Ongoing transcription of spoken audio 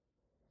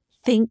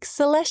Think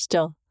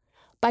Celestial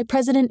by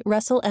President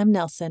Russell M.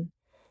 Nelson,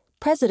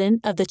 President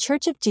of The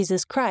Church of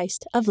Jesus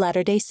Christ of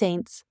Latter-day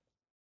Saints.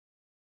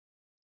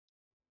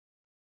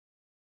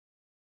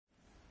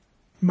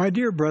 My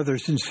dear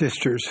brothers and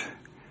sisters,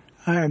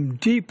 I am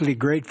deeply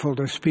grateful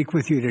to speak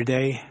with you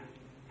today.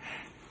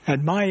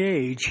 At my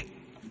age,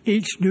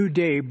 each new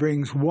day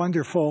brings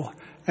wonderful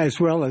as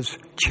well as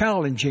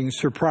challenging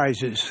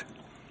surprises.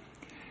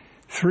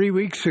 3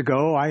 weeks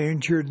ago, I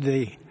injured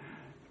the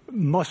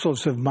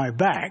muscles of my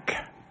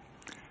back.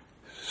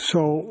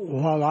 So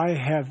while I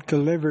have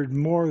delivered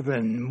more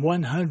than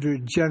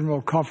 100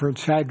 General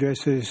Conference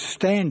addresses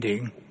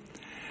standing,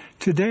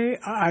 today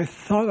I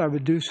thought I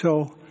would do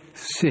so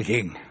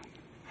sitting.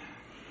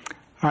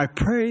 I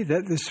pray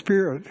that the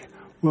Spirit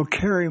will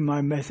carry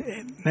my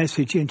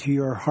message into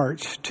your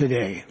hearts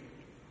today.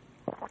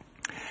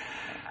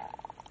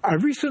 I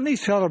recently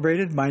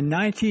celebrated my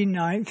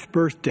 99th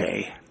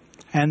birthday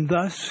and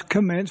thus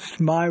commenced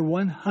my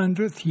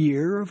 100th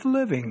year of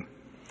living.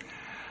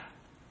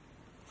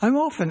 I'm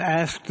often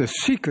asked the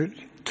secret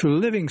to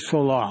living so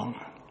long.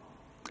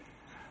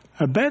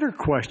 A better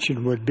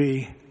question would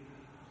be,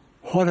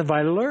 what have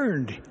I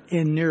learned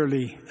in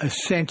nearly a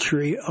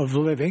century of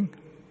living?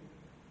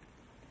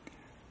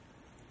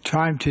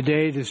 Time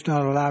today does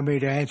not allow me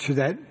to answer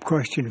that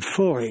question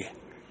fully,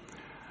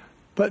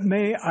 but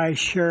may I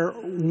share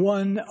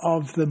one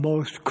of the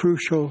most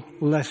crucial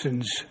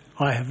lessons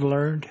I have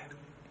learned?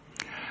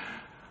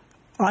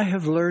 I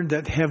have learned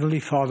that Heavenly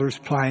Father's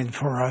plan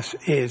for us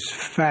is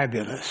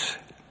fabulous,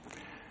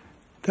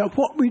 that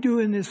what we do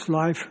in this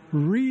life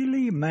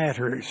really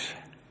matters,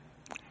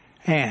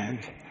 and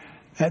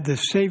that the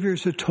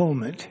Savior's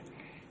atonement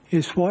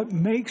is what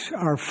makes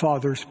our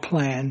Father's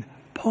plan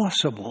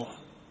possible.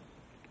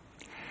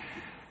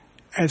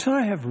 As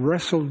I have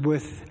wrestled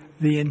with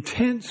the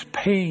intense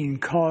pain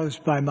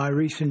caused by my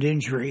recent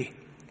injury,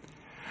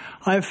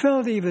 I have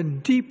felt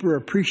even deeper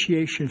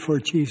appreciation for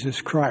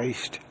Jesus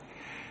Christ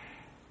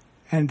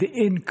and the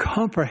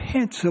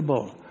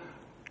incomprehensible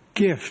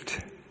gift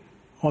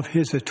of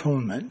His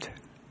atonement.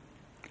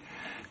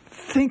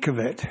 Think of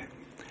it.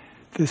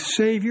 The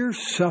Savior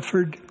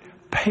suffered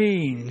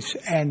pains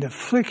and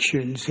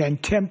afflictions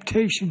and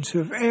temptations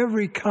of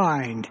every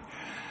kind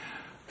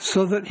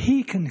so that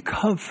He can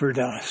comfort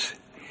us,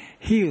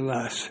 heal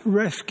us,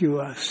 rescue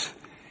us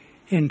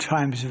in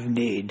times of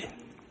need.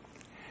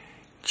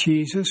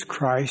 Jesus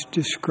Christ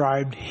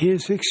described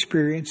His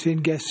experience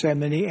in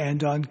Gethsemane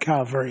and on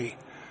Calvary.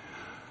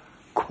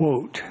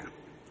 Quote,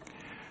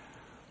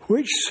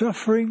 "Which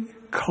suffering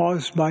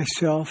caused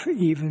myself,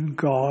 even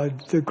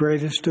God, the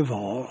greatest of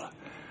all,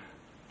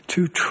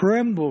 to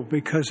tremble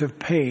because of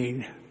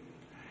pain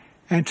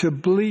and to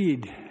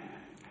bleed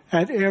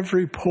at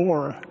every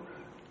pore."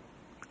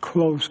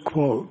 Close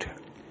quote.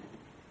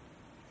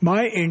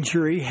 My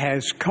injury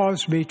has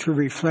caused me to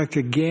reflect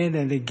again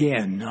and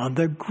again on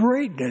the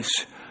greatness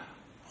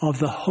of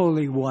the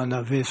Holy One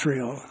of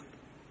Israel.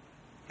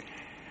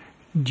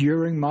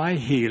 During my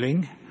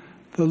healing,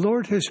 the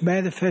Lord has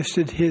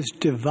manifested His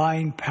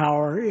divine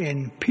power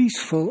in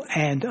peaceful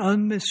and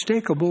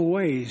unmistakable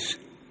ways.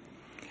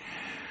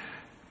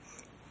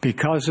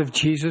 Because of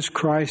Jesus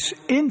Christ's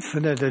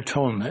infinite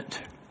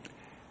atonement,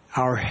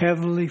 our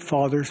Heavenly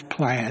Father's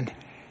plan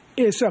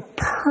is a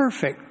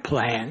perfect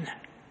plan.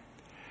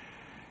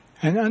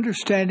 An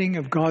understanding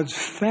of God's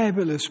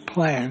fabulous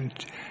plan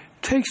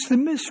takes the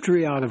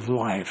mystery out of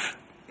life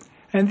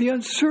and the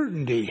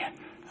uncertainty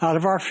out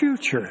of our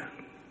future.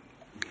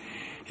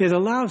 It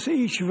allows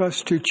each of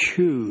us to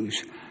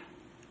choose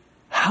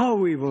how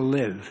we will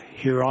live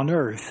here on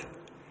earth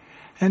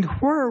and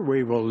where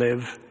we will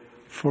live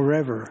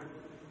forever.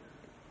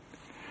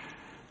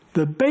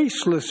 The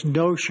baseless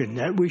notion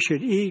that we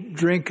should eat,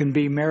 drink, and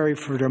be merry,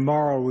 for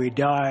tomorrow we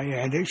die,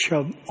 and it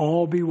shall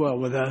all be well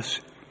with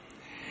us,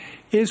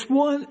 is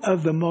one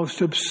of the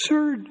most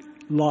absurd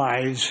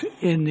lies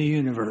in the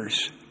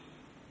universe.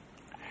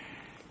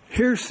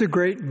 Here's the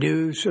great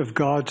news of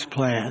God's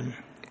plan.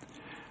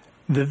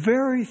 The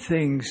very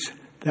things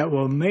that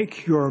will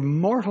make your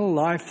mortal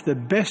life the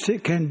best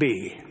it can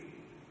be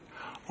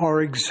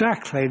are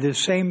exactly the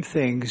same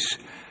things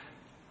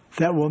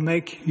that will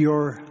make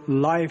your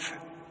life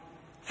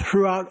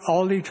throughout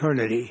all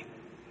eternity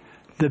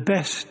the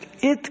best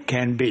it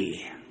can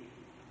be.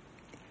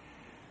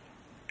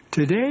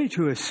 Today,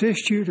 to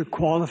assist you to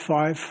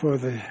qualify for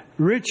the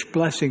rich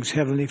blessings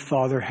Heavenly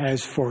Father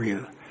has for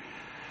you,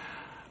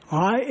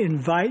 I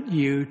invite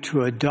you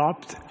to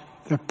adopt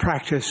the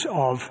practice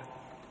of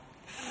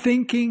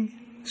thinking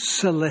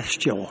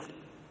celestial.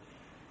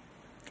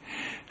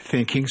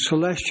 Thinking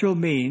celestial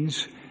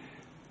means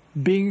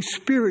being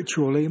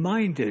spiritually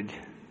minded.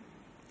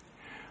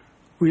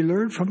 We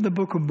learn from the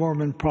Book of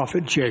Mormon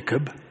prophet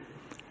Jacob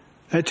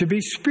that to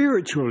be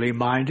spiritually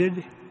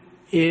minded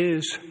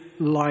is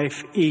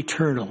life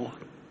eternal.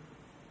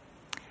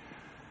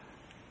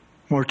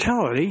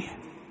 Mortality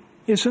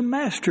is a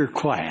master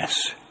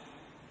class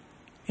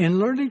in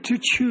learning to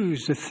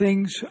choose the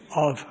things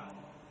of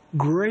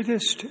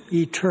greatest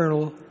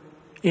eternal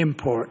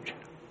import.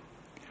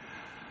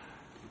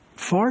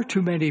 Far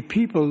too many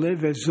people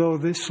live as though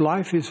this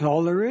life is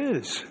all there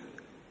is.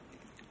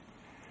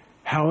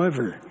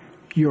 However,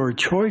 your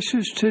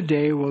choices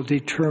today will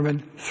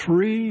determine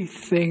three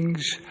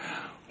things: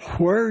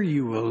 where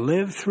you will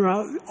live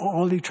throughout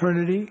all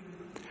eternity,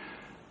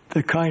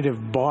 the kind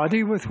of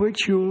body with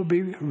which you will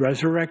be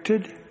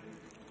resurrected,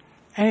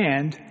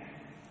 and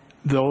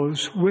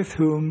those with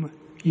whom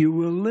you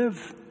will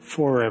live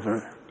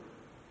forever.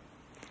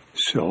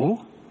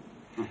 So,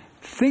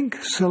 think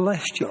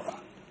celestial.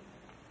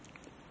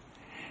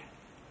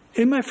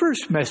 In my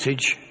first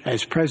message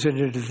as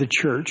president of the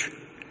church,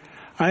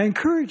 I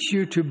encourage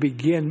you to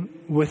begin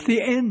with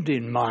the end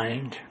in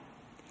mind.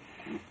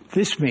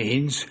 This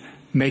means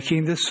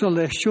making the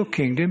celestial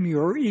kingdom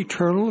your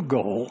eternal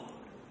goal,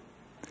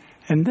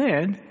 and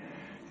then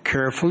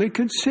carefully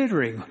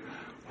considering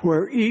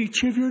where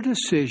each of your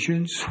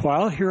decisions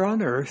while here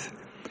on earth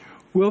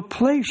will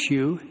place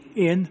you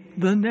in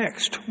the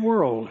next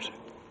world.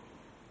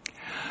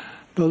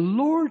 The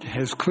Lord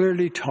has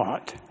clearly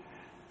taught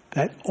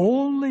that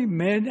only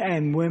men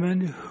and women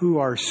who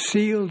are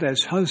sealed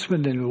as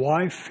husband and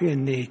wife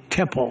in the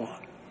temple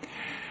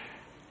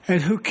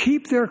and who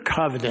keep their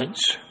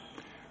covenants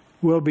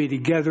will be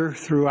together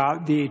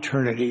throughout the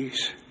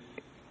eternities.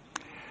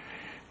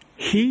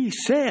 He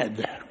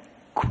said,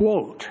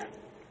 quote,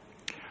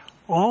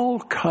 "All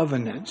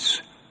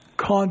covenants,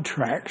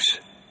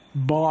 contracts,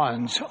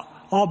 bonds,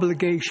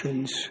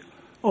 obligations,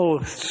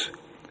 oaths,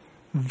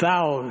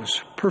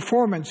 vows,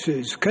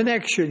 performances,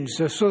 connections,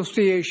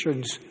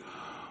 associations,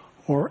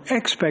 or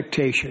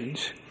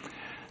expectations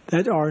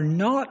that are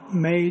not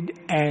made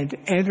and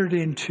entered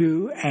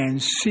into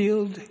and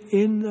sealed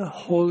in the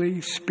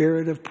Holy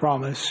Spirit of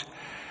promise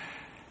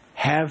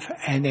have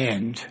an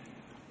end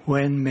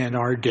when men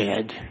are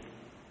dead."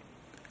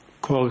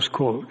 Close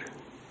quote.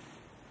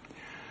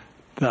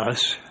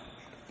 Thus,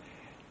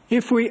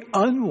 if we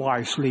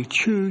unwisely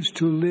choose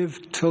to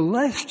live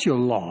telestial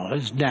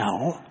laws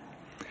now,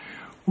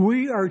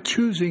 we are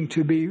choosing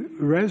to be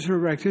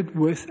resurrected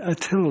with a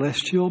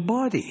telestial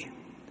body.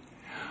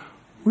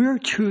 We are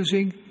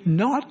choosing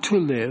not to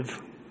live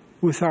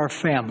with our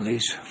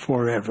families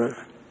forever.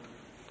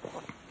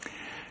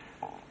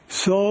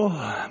 So,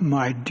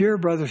 my dear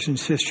brothers and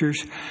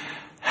sisters,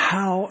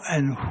 how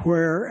and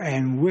where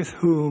and with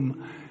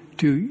whom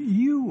do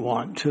you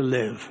want to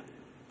live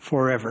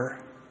forever?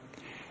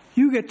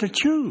 You get to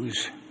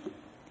choose.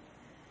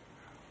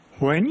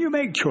 When you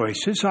make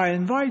choices, I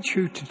invite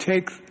you to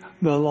take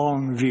the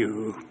long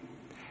view,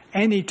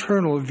 an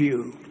eternal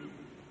view.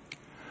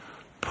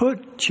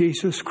 Put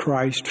Jesus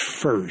Christ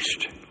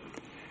first,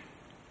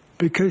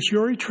 because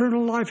your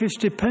eternal life is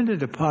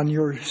dependent upon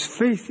your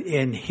faith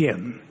in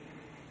Him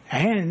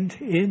and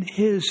in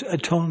His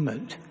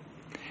atonement.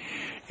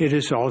 It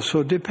is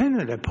also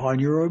dependent upon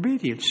your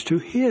obedience to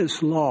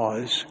His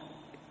laws.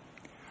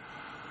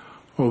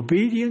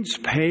 Obedience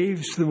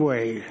paves the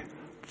way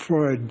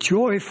for a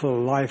joyful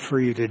life for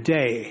you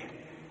today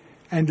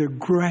and a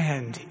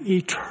grand,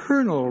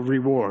 eternal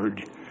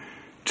reward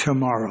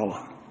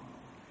tomorrow.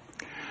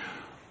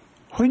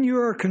 When you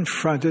are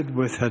confronted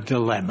with a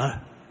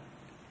dilemma,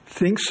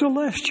 think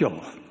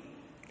celestial.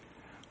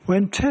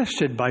 When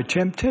tested by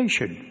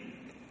temptation,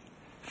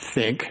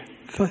 think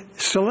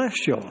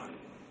celestial.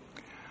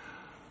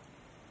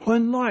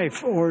 When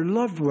life or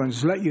loved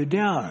ones let you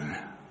down,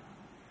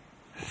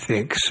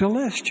 think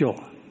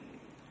celestial.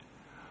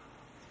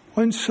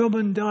 When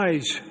someone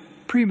dies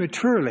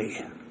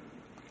prematurely,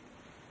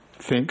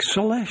 think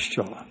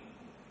celestial.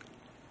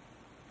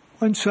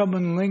 When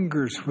someone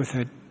lingers with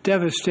a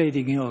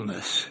devastating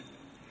illness,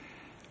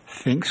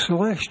 think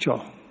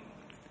celestial.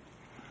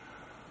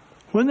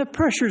 When the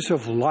pressures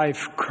of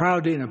life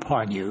crowd in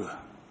upon you,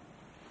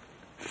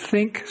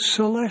 think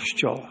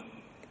celestial.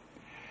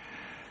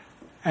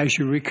 As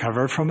you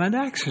recover from an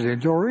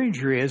accident or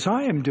injury, as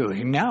I am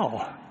doing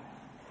now,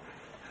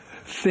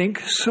 think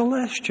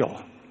celestial.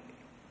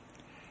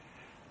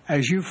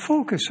 As you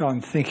focus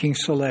on thinking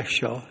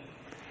celestial,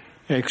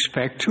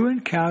 expect to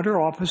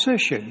encounter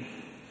opposition.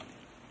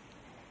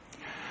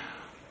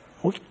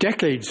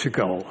 Decades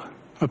ago,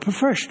 a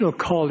professional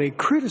colleague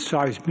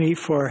criticized me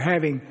for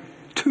having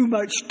too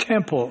much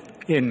temple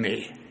in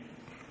me.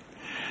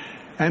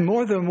 And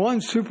more than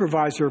one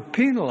supervisor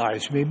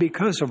penalized me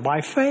because of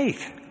my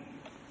faith.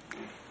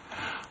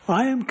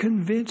 I am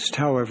convinced,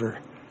 however,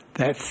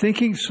 that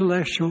thinking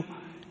celestial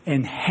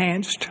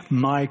enhanced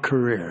my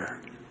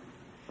career.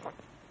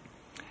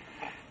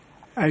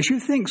 As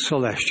you think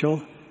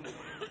celestial,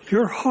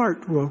 your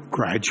heart will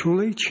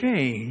gradually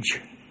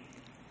change.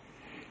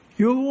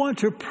 You'll want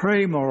to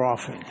pray more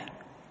often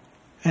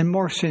and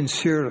more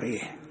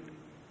sincerely.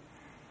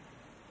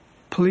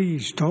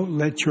 Please don't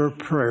let your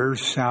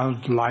prayers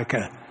sound like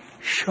a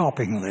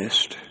shopping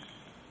list.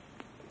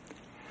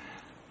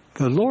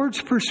 The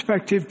Lord's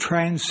perspective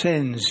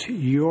transcends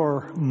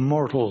your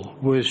mortal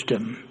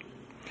wisdom.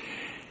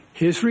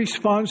 His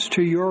response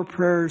to your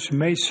prayers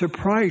may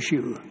surprise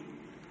you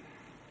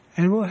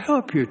and will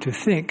help you to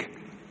think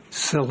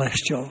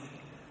celestial.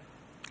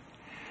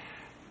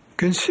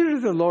 Consider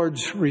the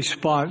Lord's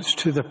response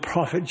to the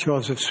prophet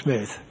Joseph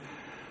Smith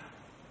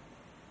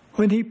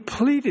when he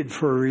pleaded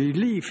for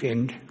relief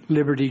in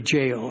Liberty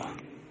Jail.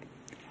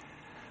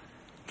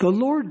 The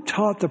Lord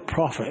taught the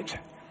prophet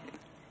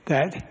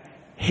that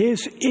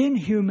his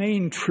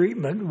inhumane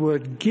treatment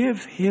would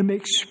give him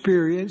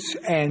experience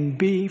and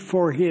be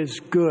for his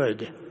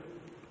good.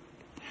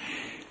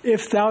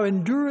 If thou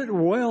endure it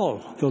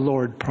well, the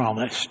Lord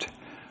promised,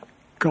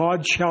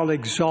 God shall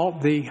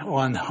exalt thee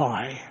on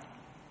high.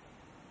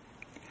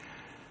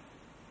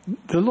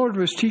 The Lord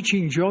was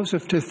teaching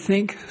Joseph to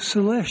think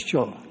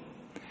celestial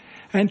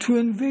and to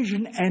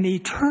envision an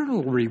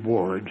eternal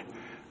reward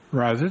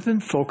rather than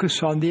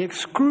focus on the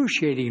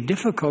excruciating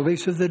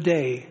difficulties of the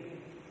day.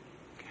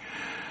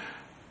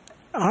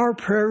 Our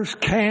prayers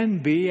can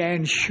be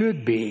and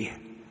should be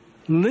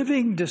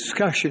living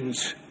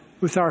discussions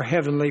with our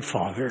Heavenly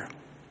Father.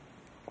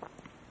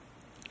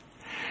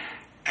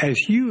 As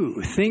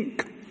you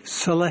think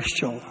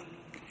celestial,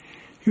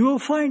 you will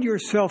find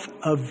yourself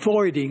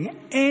avoiding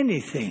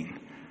anything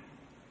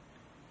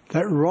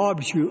that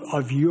robs you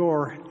of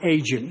your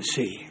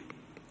agency.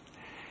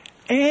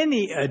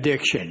 Any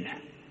addiction,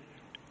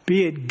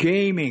 be it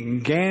gaming,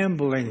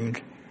 gambling,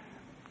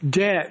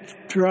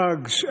 debt,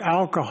 drugs,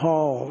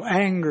 alcohol,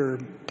 anger,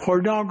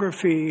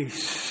 pornography,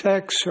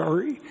 sex,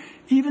 or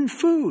even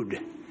food,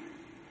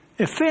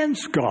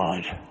 offends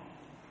God.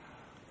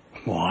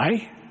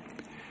 Why?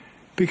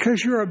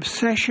 Because your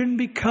obsession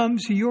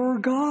becomes your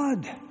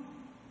God.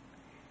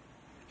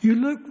 You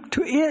look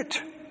to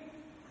it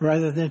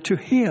rather than to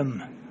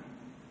Him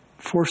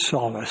for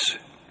solace.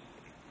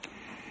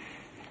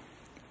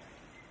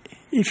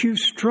 If you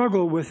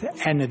struggle with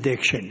an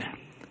addiction,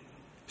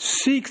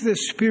 seek the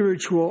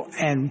spiritual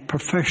and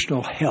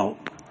professional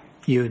help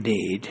you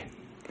need.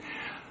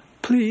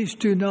 Please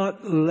do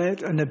not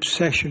let an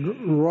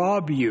obsession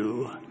rob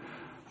you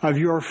of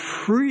your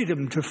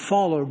freedom to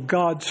follow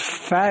God's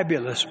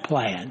fabulous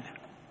plan.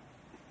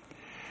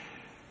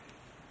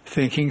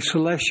 Thinking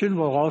celestial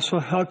will also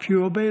help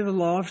you obey the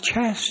law of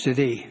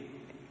chastity.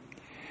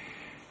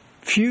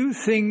 Few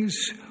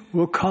things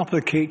will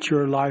complicate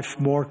your life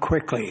more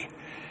quickly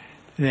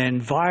than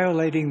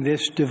violating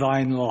this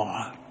divine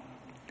law.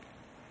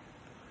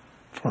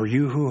 For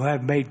you who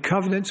have made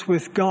covenants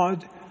with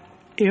God,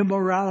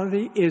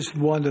 immorality is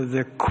one of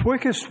the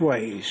quickest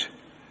ways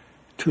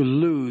to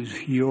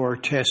lose your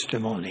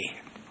testimony.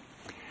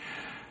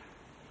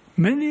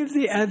 Many of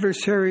the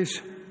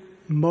adversary's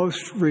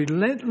most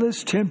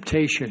relentless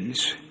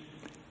temptations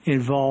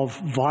involve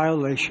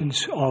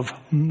violations of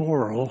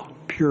moral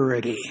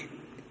purity.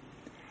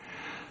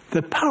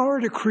 The power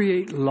to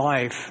create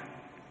life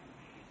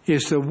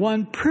is the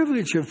one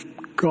privilege of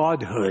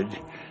godhood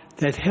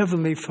that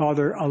Heavenly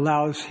Father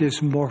allows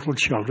His mortal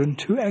children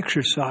to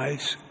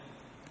exercise.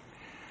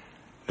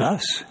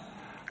 Thus,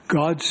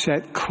 God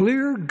set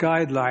clear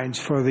guidelines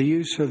for the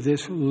use of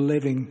this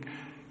living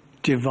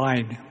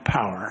divine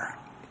power.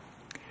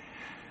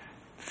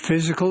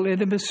 Physical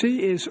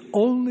intimacy is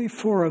only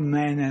for a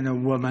man and a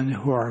woman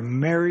who are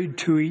married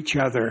to each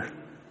other.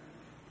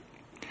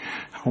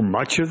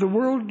 Much of the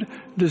world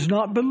does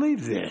not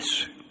believe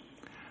this,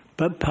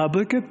 but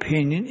public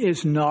opinion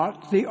is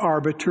not the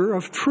arbiter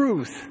of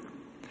truth.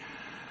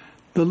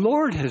 The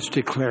Lord has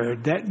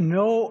declared that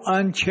no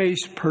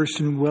unchaste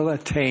person will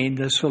attain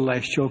the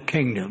celestial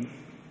kingdom.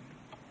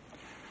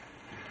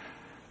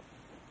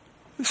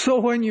 So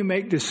when you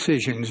make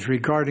decisions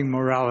regarding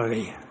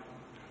morality,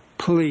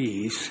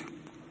 please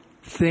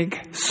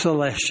think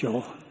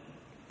celestial.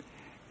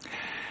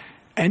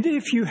 And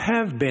if you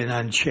have been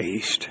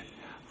unchaste,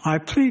 I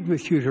plead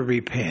with you to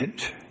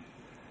repent.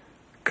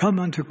 Come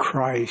unto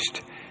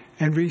Christ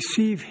and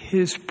receive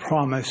His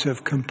promise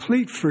of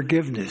complete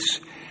forgiveness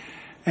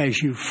as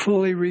you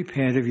fully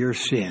repent of your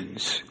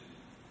sins.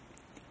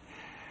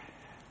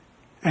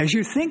 As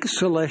you think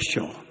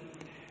celestial,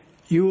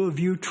 you will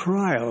view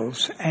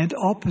trials and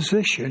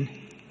opposition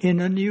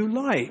in a new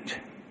light.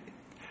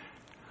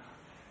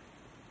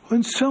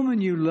 When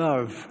someone you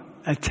love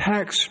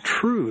attacks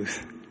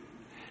truth,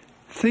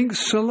 think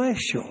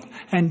celestial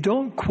and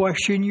don't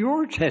question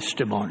your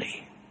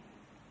testimony.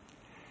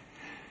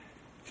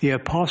 The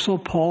Apostle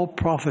Paul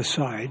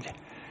prophesied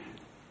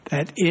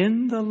that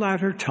in the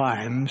latter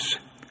times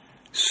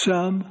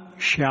some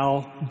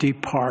shall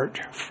depart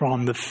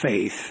from the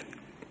faith,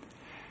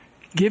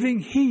 giving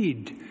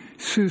heed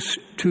to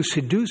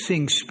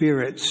seducing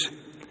spirits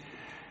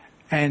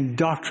and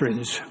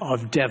doctrines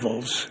of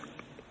devils.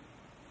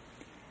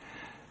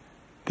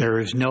 There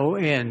is no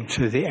end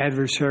to the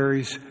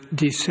adversary's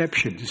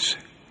deceptions.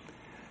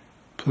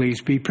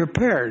 Please be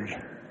prepared.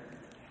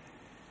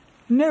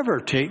 Never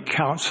take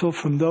counsel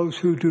from those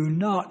who do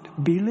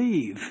not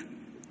believe.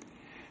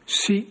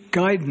 Seek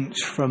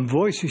guidance from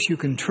voices you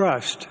can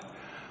trust,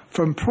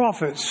 from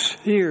prophets,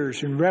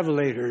 seers, and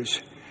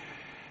revelators,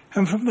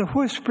 and from the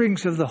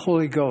whisperings of the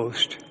Holy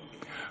Ghost,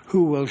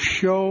 who will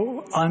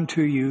show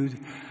unto you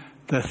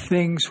the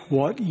things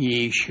what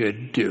ye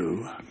should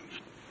do.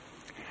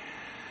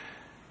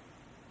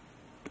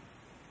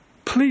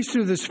 Please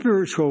do the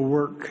spiritual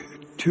work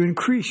to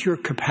increase your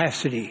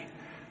capacity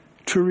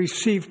to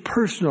receive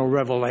personal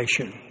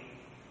revelation.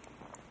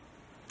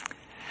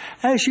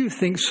 As you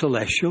think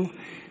celestial,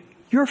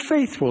 your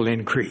faith will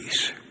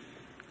increase.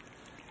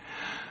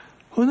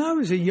 When I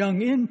was a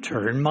young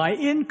intern, my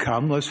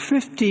income was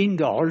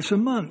 $15 a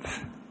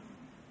month.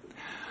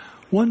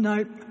 One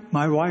night,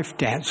 my wife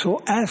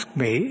Dancel asked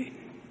me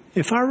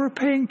if I were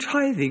paying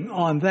tithing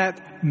on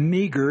that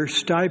meager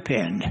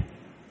stipend.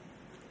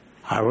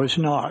 I was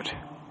not.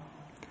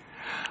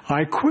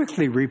 I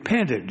quickly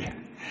repented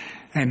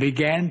and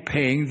began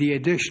paying the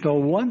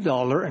additional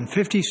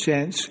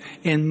 $1.50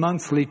 in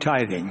monthly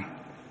tithing.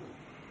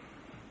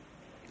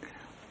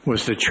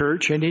 Was the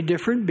church any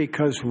different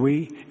because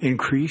we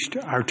increased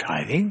our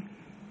tithing?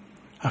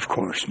 Of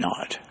course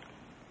not.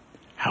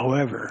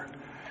 However,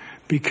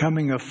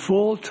 becoming a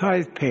full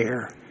tithe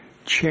payer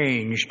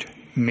changed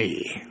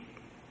me.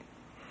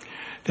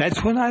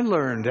 That's when I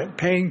learned that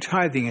paying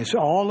tithing is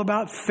all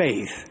about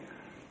faith,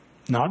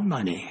 not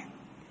money.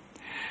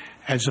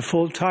 As a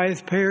full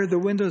tithe payer, the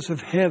windows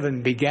of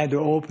heaven began to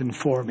open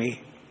for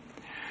me.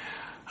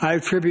 I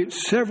attribute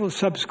several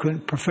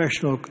subsequent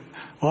professional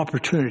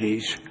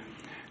opportunities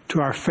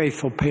to our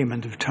faithful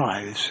payment of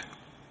tithes.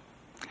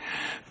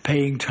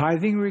 Paying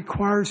tithing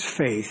requires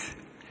faith,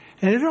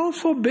 and it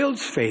also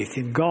builds faith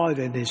in God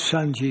and His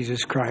Son,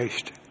 Jesus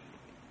Christ.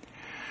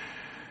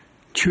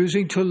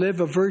 Choosing to live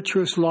a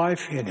virtuous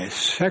life in a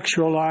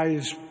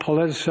sexualized,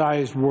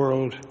 politicized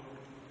world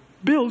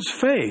builds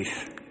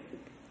faith.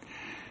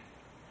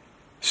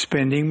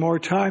 Spending more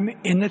time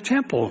in the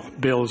temple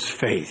builds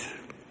faith.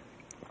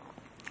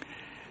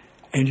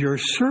 And your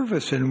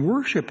service and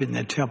worship in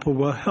the temple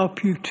will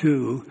help you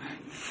to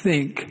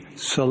think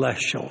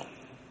celestial.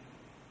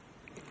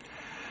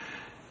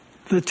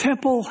 The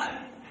temple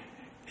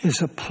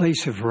is a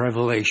place of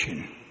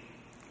revelation.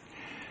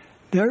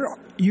 There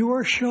you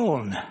are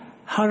shown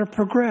how to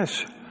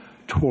progress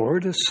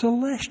toward a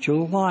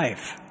celestial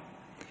life.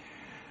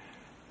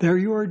 There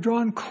you are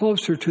drawn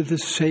closer to the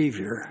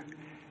Savior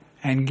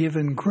and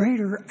given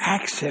greater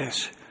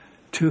access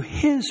to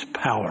His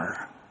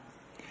power.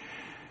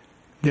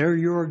 There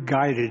you are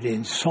guided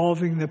in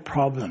solving the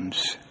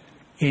problems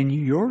in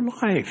your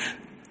life,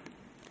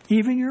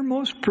 even your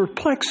most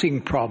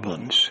perplexing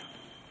problems.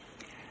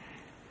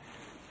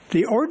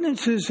 The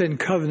ordinances and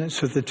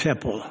covenants of the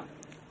temple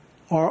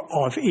are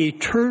of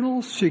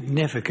eternal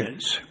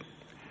significance.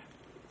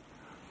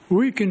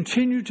 We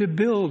continue to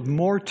build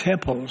more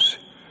temples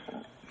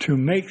to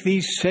make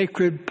these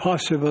sacred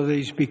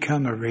possibilities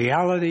become a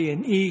reality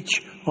in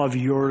each of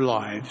your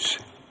lives.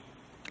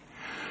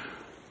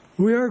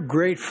 We are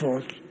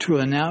grateful to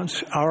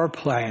announce our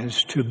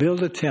plans to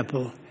build a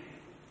temple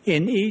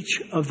in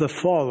each of the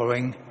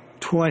following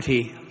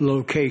 20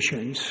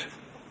 locations: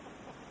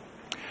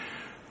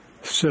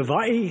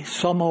 Savai'i,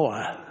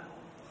 Samoa;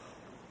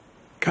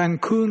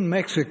 Cancun,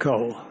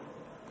 Mexico;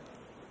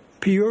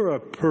 Piura,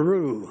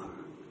 Peru;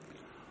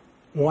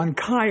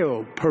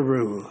 Huancayo,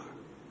 Peru;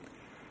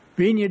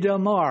 Viña del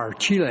Mar,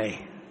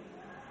 Chile;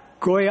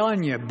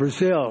 Goiânia,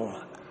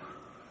 Brazil;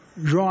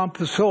 João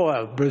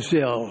Pessoa,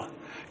 Brazil;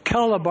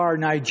 Calabar,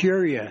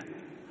 Nigeria;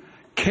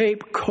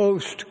 Cape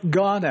Coast,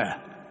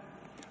 Ghana;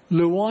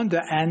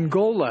 Luanda,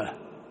 Angola;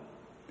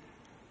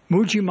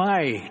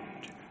 Mujimai,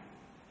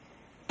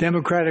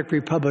 Democratic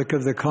Republic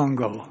of the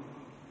Congo;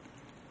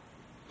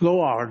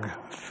 Loag,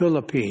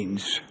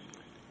 Philippines;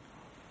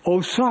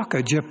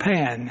 Osaka,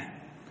 Japan;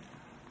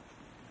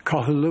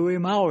 Kahului,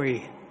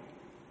 Maui,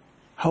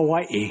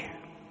 Hawaii;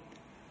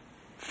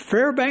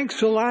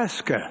 Fairbanks,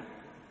 Alaska;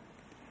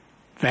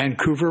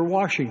 Vancouver,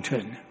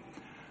 Washington;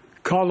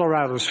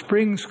 Colorado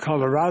Springs,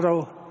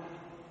 Colorado;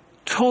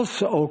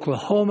 Tulsa,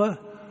 Oklahoma;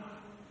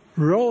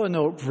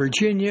 Roanoke,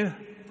 Virginia;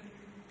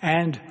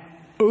 and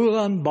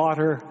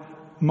Ulaanbaatar,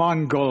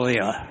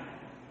 Mongolia.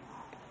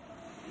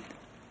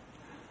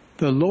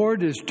 The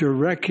Lord is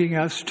directing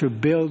us to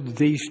build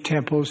these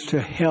temples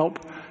to help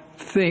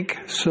think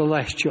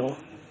celestial.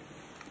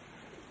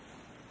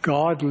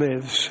 God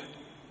lives.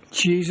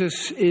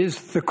 Jesus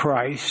is the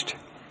Christ.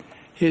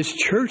 His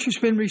church has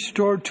been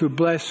restored to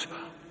bless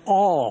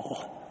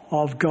all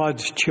of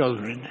God's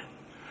children.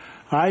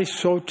 I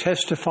so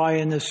testify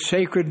in the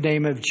sacred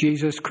name of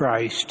Jesus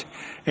Christ.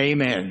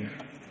 Amen.